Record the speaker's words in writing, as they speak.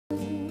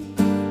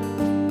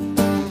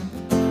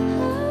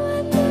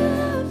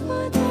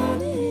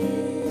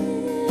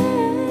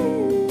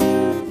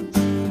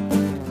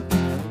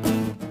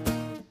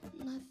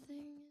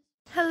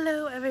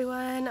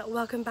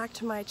welcome back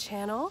to my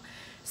channel.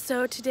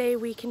 So today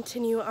we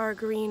continue our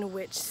Green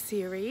Witch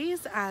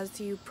series,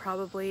 as you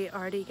probably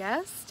already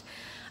guessed.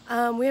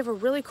 We have a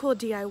really cool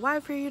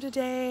DIY for you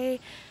today.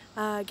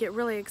 Get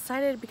really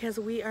excited because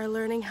we are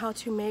learning how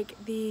to make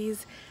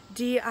these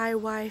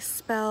DIY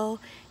spell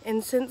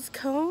incense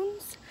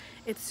cones.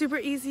 It's super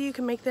easy. You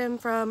can make them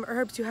from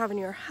herbs you have in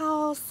your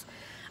house.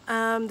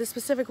 The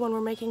specific one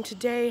we're making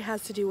today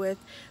has to do with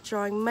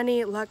drawing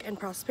money, luck, and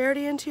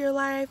prosperity into your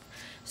life.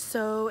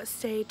 So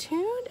stay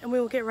tuned and we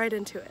will get right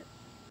into it.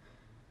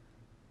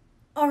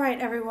 Alright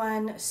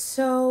everyone,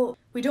 so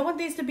we don't want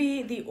these to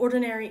be the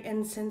ordinary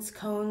incense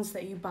cones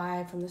that you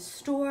buy from the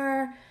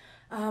store.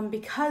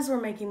 Because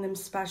we're making them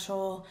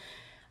special,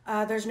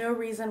 there's no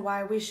reason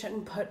why we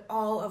shouldn't put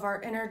all of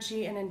our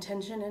energy and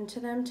intention into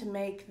them to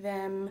make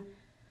them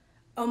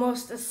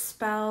almost a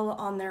spell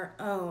on their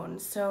own.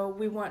 So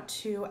we want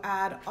to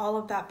add all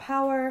of that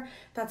power.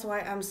 That's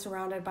why I'm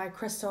surrounded by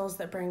crystals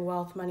that bring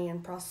wealth, money,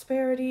 and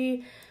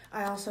prosperity.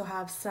 I also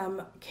have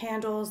some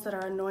candles that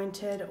are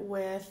anointed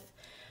with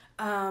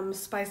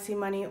spicy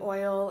money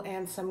oil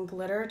and some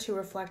glitter to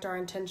reflect our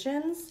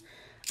intentions.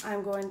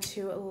 I'm going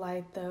to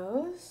light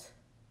those.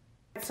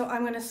 So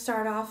I'm going to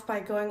start off by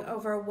going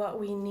over what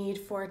we need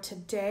for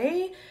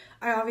today.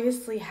 I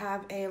obviously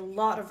have a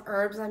lot of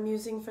herbs I'm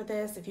using for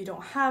this. If you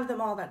don't have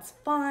them all, that's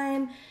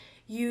fine.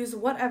 Use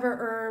whatever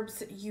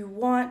herbs you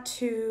want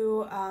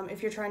to.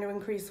 If you're trying to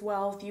increase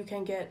wealth, you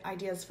can get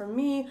ideas from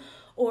me.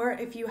 Or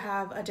if you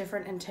have a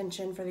different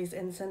intention for these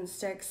incense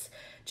sticks,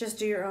 just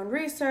do your own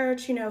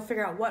research,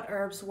 figure out what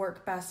herbs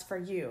work best for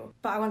you.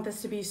 But I want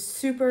this to be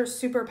super,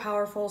 super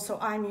powerful, so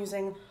I'm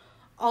using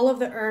all of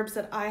the herbs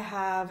that I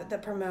have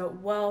that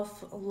promote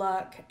wealth,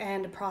 luck,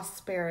 and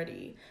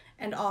prosperity,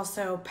 and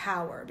also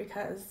power,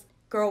 because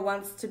girl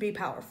wants to be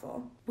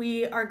powerful.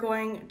 We are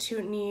going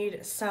to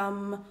need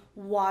some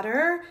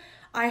water.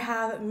 I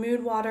have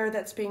mood water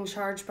that's being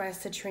charged by a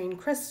citrine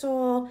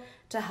crystal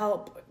to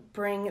help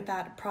bring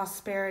that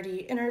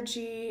prosperity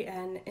energy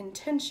and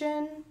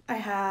intention. I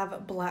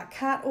have black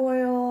cat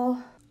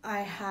oil.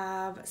 I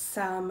have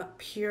some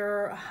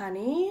pure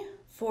honey.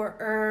 For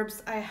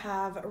herbs, I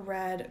have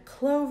red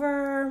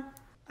clover,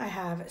 I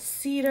have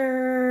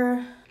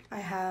cedar, I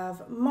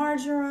have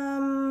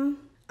marjoram,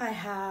 I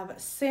have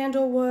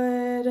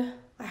sandalwood,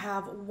 I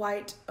have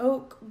white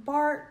oak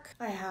bark,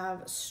 I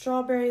have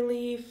strawberry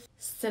leaf,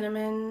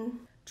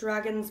 cinnamon,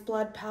 dragon's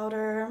blood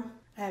powder,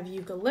 I have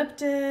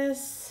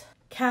eucalyptus,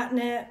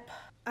 catnip,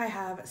 I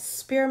have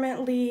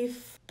spearmint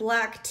leaf,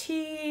 black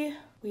tea,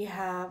 we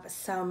have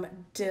some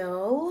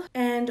dill,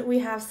 and we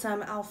have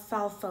some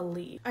alfalfa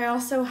leaf. I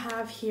also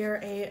have here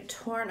a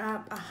torn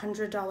up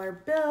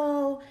 $100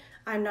 bill.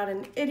 I'm not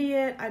an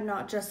idiot. I'm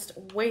not just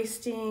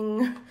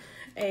wasting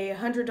a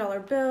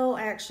 $100 bill.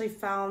 I actually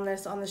found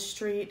this on the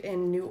street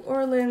in New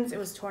Orleans. It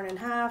was torn in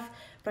half,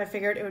 but I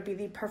figured it would be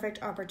the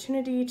perfect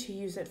opportunity to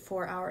use it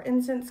for our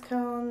incense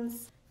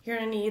cones. You're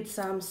gonna need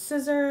some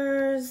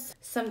scissors,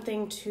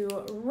 something to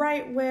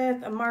write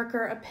with, a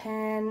marker, a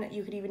pen.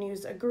 You could even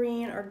use a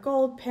green or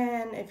gold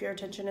pen if your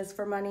intention is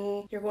for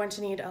money. You're going to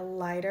need a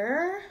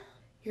lighter.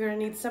 You're gonna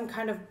need some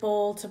kind of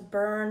bowl to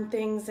burn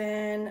things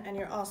in, and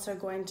you're also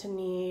going to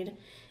need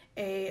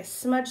a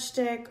smudge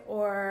stick,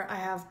 or I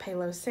have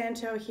Palo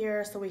Santo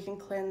here so we can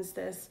cleanse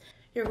this.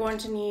 You're going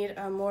to need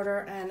a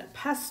mortar and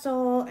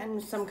pestle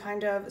and some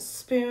kind of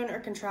spoon or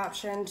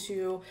contraption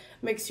to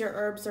mix your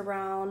herbs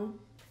around.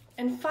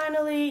 And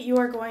finally, you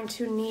are going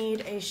to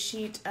need a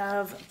sheet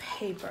of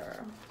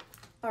paper.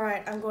 All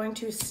right, I'm going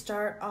to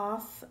start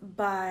off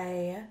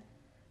by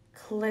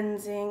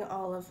cleansing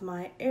all of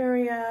my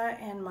area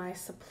and my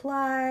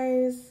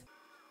supplies.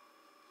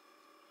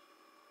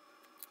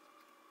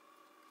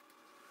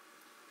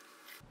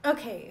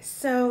 Okay,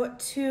 so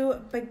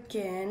to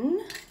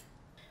begin,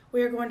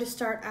 we are going to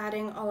start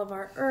adding all of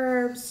our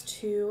herbs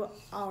to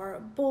our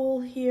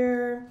bowl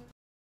here.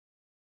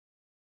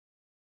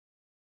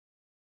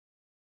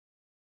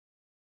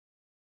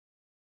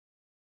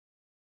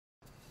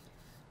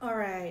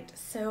 Alright,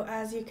 so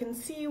as you can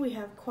see, we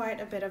have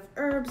quite a bit of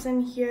herbs in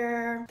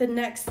here. The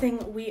next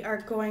thing we are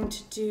going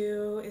to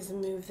do is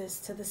move this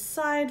to the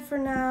side for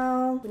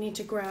now. We need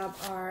to grab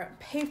our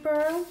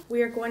paper.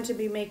 We are going to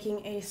be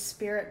making a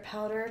spirit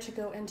powder to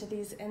go into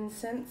these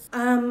incense.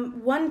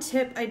 One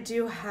tip I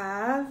do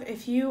have,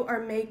 if you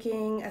are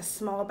making a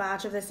small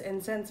batch of this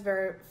incense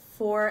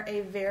for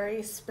a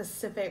very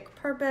specific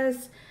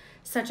purpose,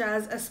 such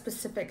as a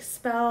specific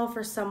spell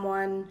for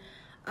someone,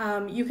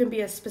 you can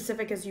be as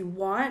specific as you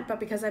want, but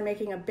because I'm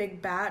making a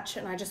big batch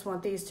and I just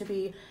want these to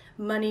be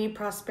money,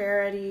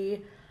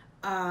 prosperity,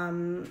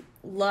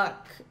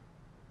 luck,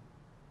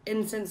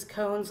 incense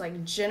cones,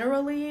 like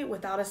generally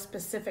without a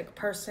specific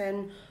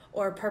person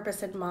or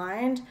purpose in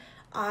mind,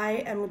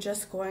 I am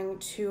just going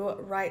to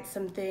write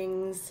some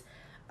things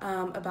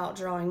about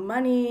drawing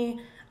money.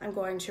 I'm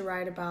going to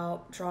write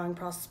about drawing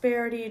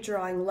prosperity,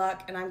 drawing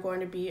luck, and I'm going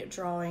to be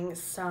drawing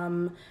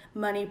some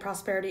money,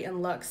 prosperity,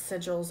 and luck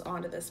sigils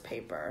onto this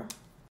paper.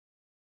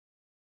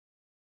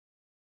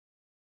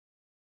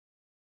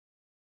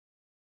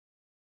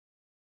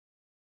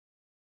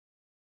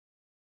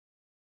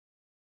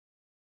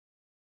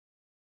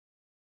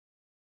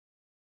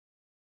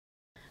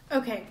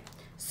 Okay,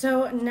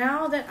 so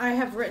now that I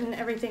have written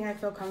everything I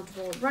feel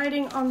comfortable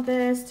writing on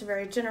this to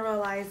very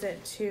generalize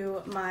it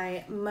to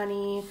my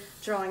money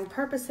drawing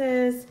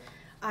purposes,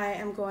 I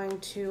am going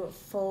to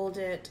fold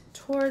it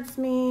towards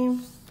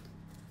me.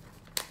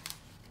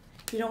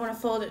 You don't want to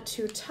fold it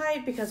too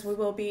tight because we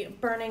will be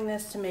burning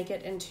this to make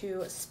it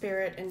into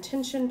spirit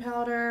intention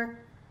powder.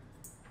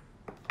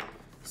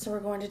 So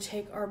we're going to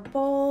take our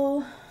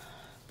bowl,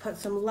 put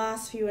some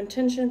last few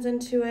intentions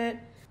into it,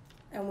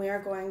 and we are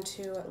going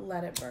to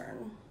let it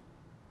burn.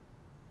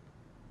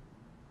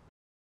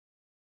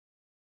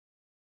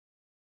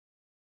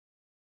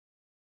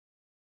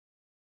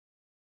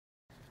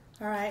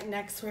 All right,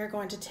 next we're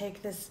going to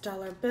take this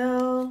dollar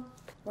bill.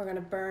 We're going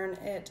to burn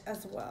it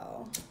as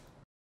well.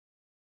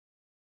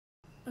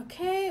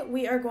 Okay,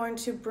 we are going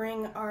to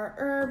bring our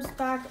herbs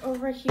back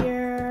over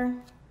here.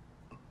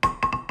 We're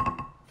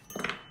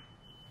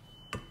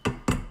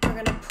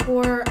going to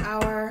pour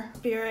our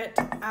spirit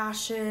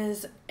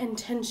ashes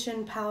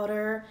intention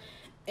powder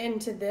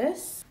into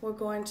this. We're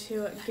going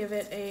to give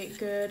it a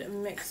good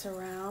mix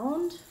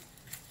around.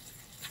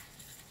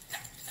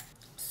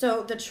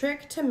 So the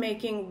trick to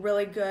making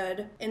really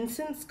good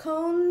incense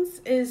cones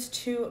is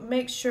to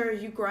make sure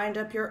you grind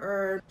up your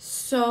herbs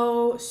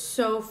so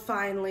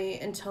finely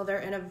until they're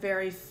in a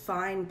very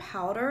fine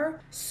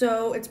powder.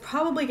 So it's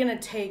probably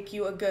gonna take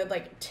you a good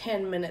like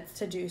 10 minutes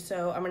to do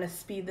so. I'm gonna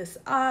speed this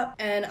up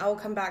and I will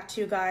come back to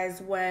you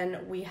guys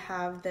when we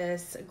have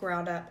this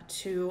ground up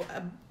to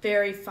a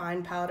very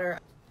fine powder.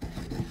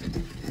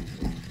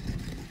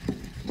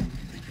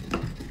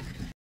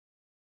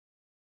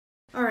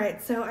 All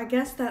right, so I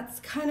guess that's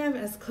kind of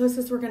as close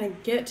as we're gonna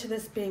get to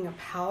this being a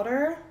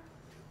powder.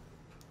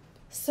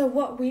 So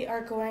what we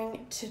are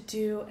going to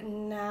do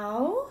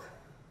now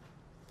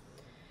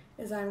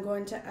is I'm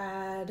going to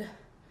add,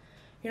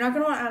 you're not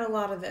gonna wanna add a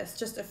lot of this,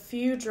 just a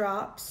few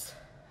drops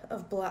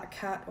of black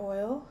cat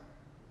oil.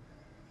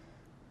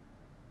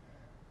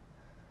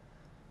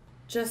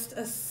 Just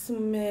a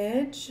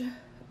smidge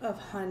of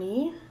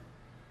honey.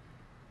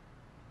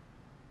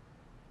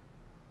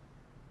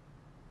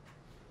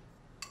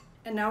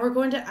 And now we're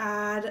going to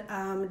add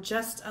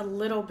just a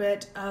little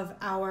bit of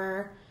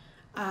our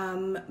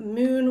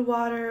moon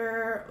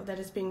water that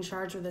is being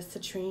charged with a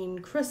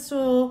citrine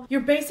crystal.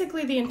 You're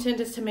basically, the intent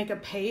is to make a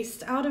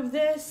paste out of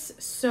this,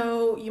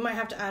 so you might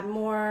have to add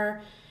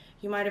more.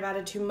 You might have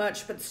added too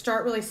much, but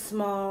start really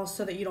small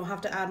so that you don't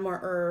have to add more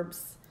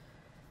herbs.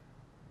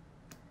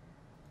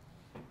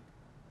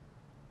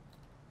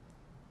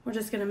 We're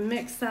just gonna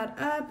mix that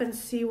up and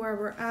see where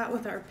we're at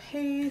with our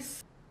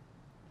paste.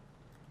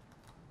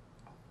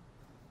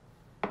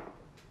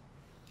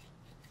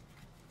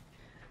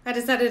 I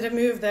decided to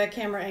move the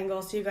camera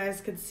angle so you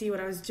guys could see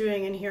what I was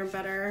doing in here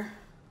better.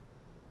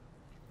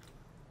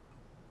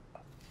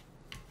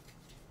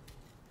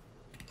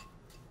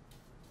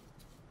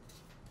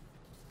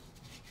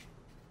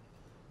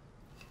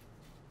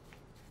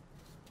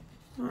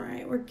 All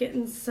right, we're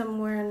getting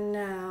somewhere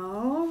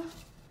now.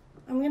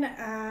 I'm gonna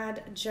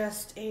add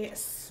just a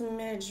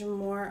smidge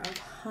more of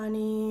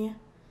honey.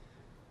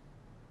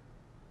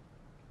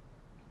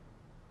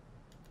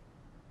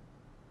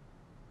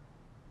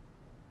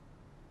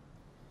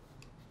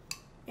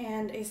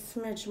 And a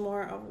smidge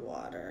more of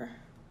water.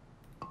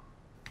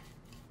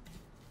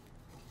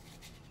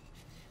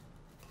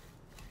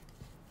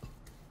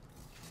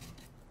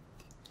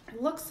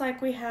 It looks like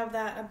we have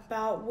that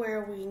about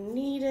where we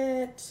need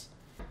it.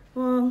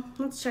 Well,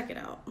 let's check it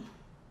out.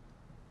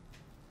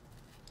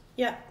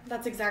 Yep,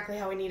 that's exactly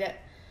how we need it.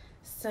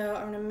 So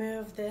I'm gonna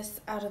move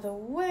this out of the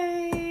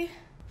way.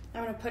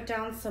 I'm gonna put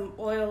down some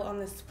oil on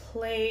this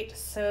plate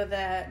so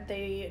that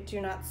they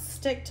do not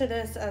stick to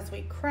this as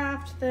we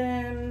craft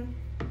them.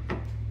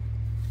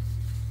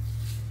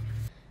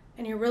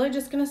 And you're really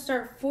just gonna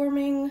start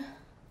forming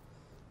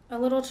a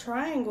little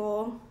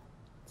triangle.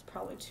 It's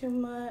probably too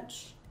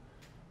much.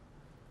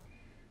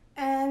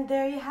 And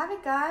there you have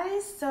it,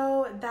 guys.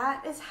 So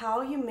that is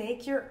how you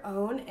make your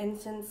own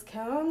incense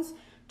cones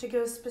to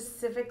go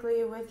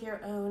specifically with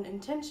your own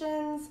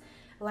intentions.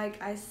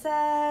 Like I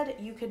said,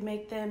 you could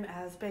make them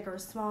as big or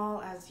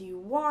small as you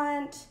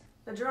want.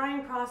 The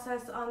drying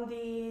process on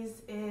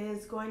these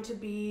is going to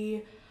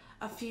be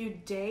a few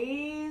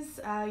days.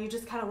 You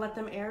just kind of let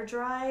them air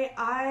dry.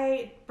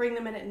 I bring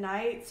them in at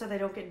night so they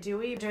don't get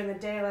dewy. During the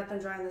day, I let them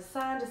dry in the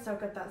sun to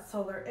soak up that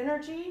solar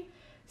energy.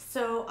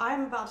 So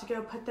I'm about to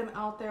go put them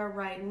out there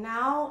right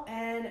now,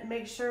 and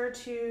make sure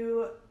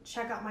to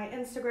check out my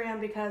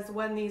Instagram because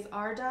when these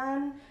are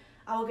done,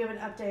 I will give an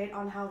update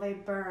on how they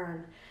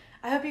burn.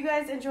 I hope you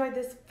guys enjoyed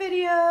this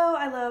video.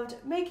 I loved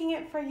making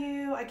it for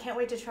you. I can't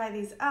wait to try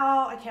these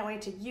out. I can't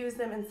wait to use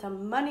them in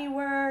some money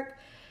work.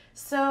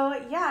 So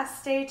yeah,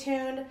 stay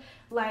tuned,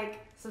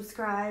 like,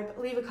 subscribe,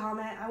 leave a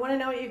comment. I want to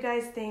know what you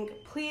guys think.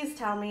 Please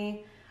tell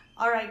me.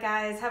 All right,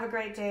 guys, have a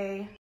great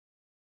day.